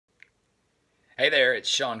Hey there, it's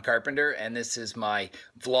Sean Carpenter, and this is my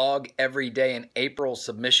vlog every day in April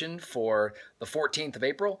submission for the 14th of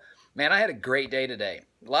April. Man, I had a great day today.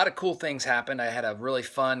 A lot of cool things happened. I had a really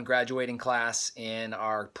fun graduating class in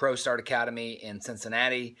our Pro Start Academy in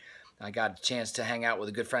Cincinnati. I got a chance to hang out with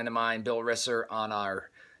a good friend of mine, Bill Risser, on our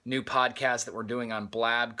new podcast that we're doing on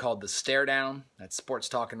Blab called The Stare Down. That's sports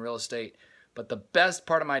talk and real estate. But the best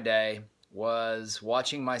part of my day was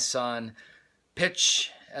watching my son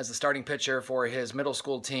pitch as the starting pitcher for his middle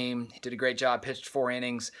school team. He did a great job, pitched 4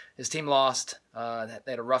 innings. His team lost. They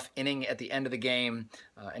had a rough inning at the end of the game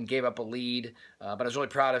and gave up a lead. But I was really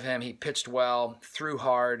proud of him. He pitched well, threw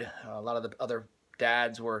hard. A lot of the other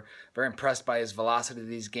dads were very impressed by his velocity that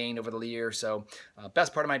he's gained over the year. So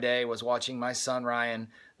best part of my day was watching my son Ryan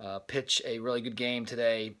pitch a really good game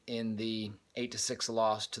today in the 8-6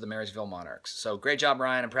 loss to the Marysville Monarchs. So great job,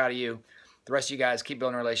 Ryan. I'm proud of you. The rest of you guys keep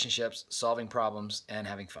building relationships, solving problems, and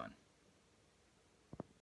having fun.